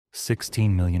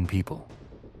16 million people.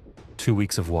 2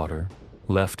 weeks of water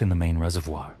left in the main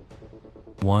reservoir.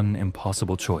 One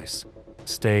impossible choice: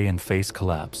 stay and face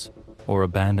collapse, or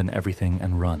abandon everything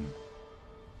and run.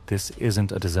 This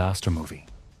isn't a disaster movie.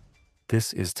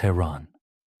 This is Tehran.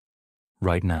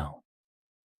 Right now.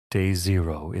 Day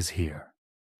zero is here.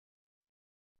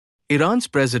 Iran's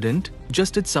president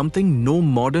just did something no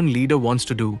modern leader wants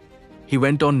to do. He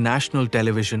went on national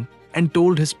television and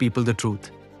told his people the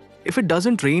truth. If it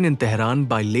doesn't rain in Tehran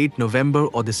by late November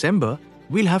or December,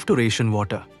 we'll have to ration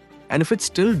water. And if it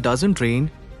still doesn't rain,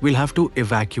 we'll have to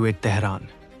evacuate Tehran.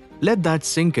 Let that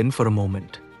sink in for a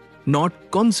moment. Not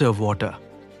conserve water,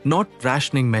 not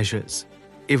rationing measures.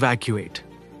 Evacuate.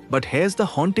 But here's the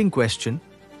haunting question: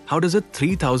 how does a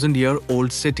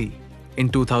 3,000-year-old city in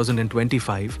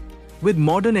 2025, with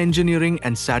modern engineering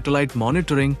and satellite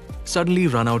monitoring, suddenly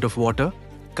run out of water?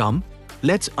 Come,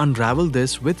 let's unravel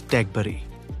this with TechBuddy.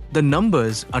 The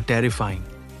numbers are terrifying.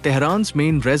 Tehran's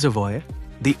main reservoir,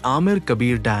 the Amir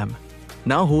Kabir Dam,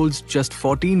 now holds just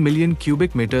 14 million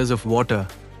cubic meters of water,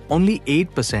 only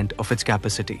 8% of its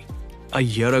capacity. A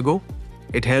year ago,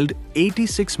 it held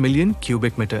 86 million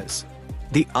cubic meters.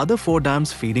 The other 4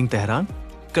 dams feeding Tehran,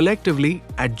 collectively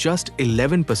at just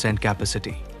 11%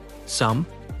 capacity. Some,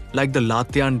 like the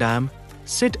Latian Dam,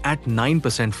 sit at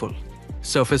 9% full.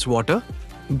 Surface water?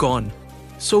 Gone.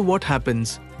 So what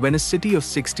happens when a city of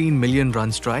 16 million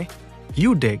runs dry?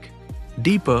 You dig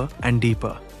deeper and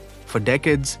deeper. For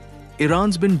decades,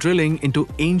 Iran's been drilling into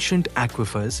ancient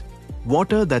aquifers,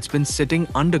 water that's been sitting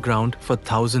underground for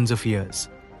thousands of years.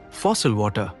 Fossil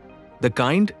water, the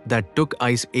kind that took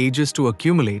ice ages to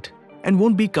accumulate and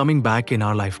won't be coming back in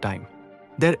our lifetime.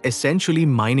 They're essentially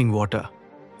mining water.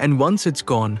 And once it's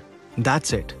gone,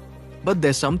 that's it. But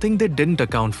there's something they didn't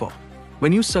account for.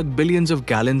 When you suck billions of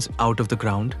gallons out of the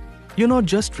ground, you're not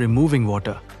just removing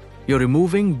water. You're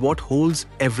removing what holds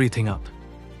everything up.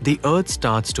 The earth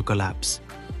starts to collapse.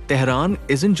 Tehran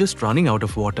isn't just running out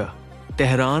of water.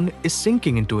 Tehran is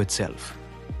sinking into itself.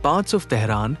 Parts of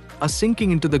Tehran are sinking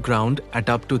into the ground at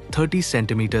up to 30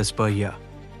 centimeters per year.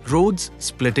 Roads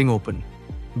splitting open.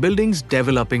 Buildings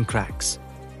developing cracks.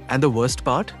 And the worst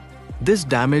part? This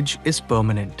damage is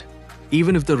permanent.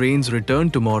 Even if the rains return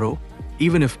tomorrow,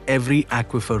 even if every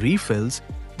aquifer refills,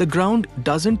 the ground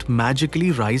doesn't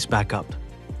magically rise back up.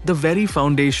 The very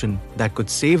foundation that could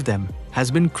save them has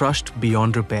been crushed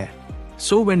beyond repair.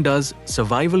 So when does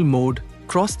survival mode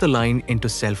cross the line into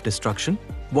self-destruction?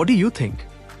 What do you think?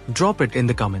 Drop it in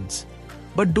the comments.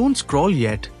 But don't scroll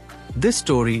yet. This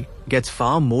story gets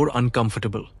far more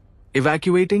uncomfortable.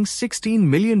 Evacuating 16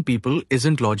 million people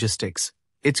isn't logistics.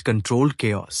 It's controlled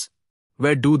chaos.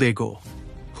 Where do they go?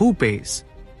 Who pays?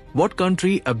 What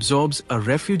country absorbs a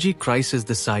refugee crisis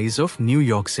the size of New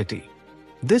York City?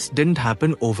 This didn't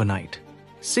happen overnight.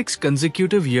 6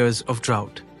 consecutive years of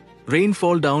drought.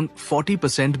 Rainfall down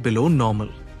 40% below normal.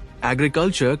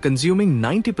 Agriculture consuming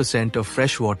 90% of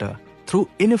fresh water through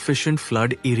inefficient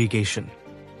flood irrigation.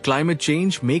 Climate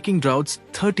change making droughts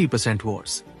 30%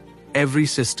 worse. Every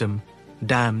system,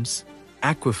 dams,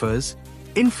 aquifers,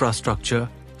 infrastructure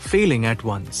failing at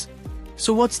once.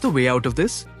 So what's the way out of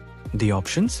this? The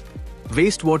options?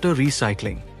 Wastewater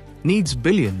recycling needs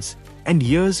billions and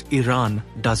years Iran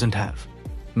doesn't have.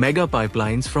 Mega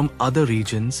pipelines from other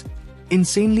regions,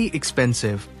 insanely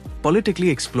expensive, politically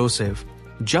explosive,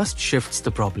 just shifts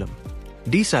the problem.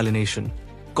 Desalination,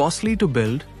 costly to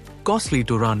build, costly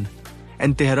to run,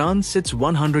 and Tehran sits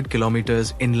 100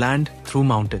 kilometers inland through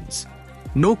mountains.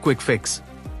 No quick fix,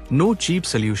 no cheap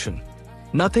solution,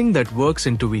 nothing that works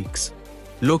in 2 weeks.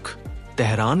 Look,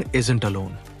 Tehran isn't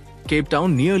alone. Cape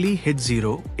Town nearly hit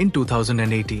zero in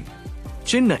 2018.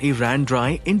 Chennai ran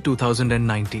dry in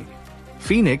 2019.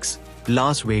 Phoenix,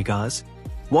 Las Vegas,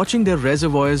 watching their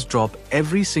reservoirs drop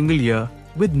every single year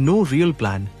with no real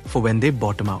plan for when they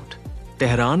bottom out.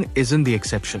 Tehran isn't the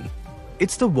exception.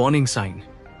 It's the warning sign.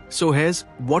 So here's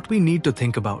what we need to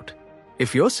think about.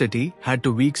 If your city had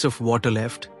 2 weeks of water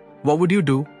left, what would you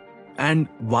do? And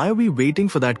why are we waiting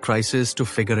for that crisis to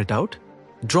figure it out?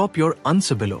 Drop your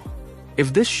answer below.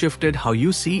 If this shifted how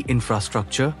you see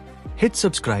infrastructure, hit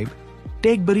subscribe.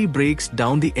 TechBuddy breaks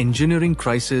down the engineering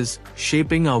crisis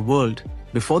shaping our world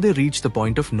before they reach the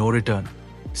point of no return.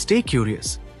 Stay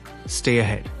curious, stay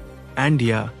ahead, and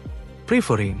yeah, pray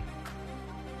for rain.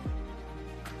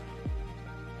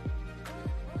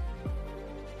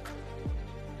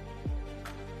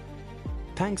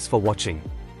 Thanks for watching.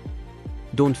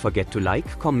 Don't forget to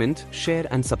like, comment, share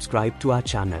and subscribe to our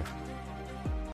channel.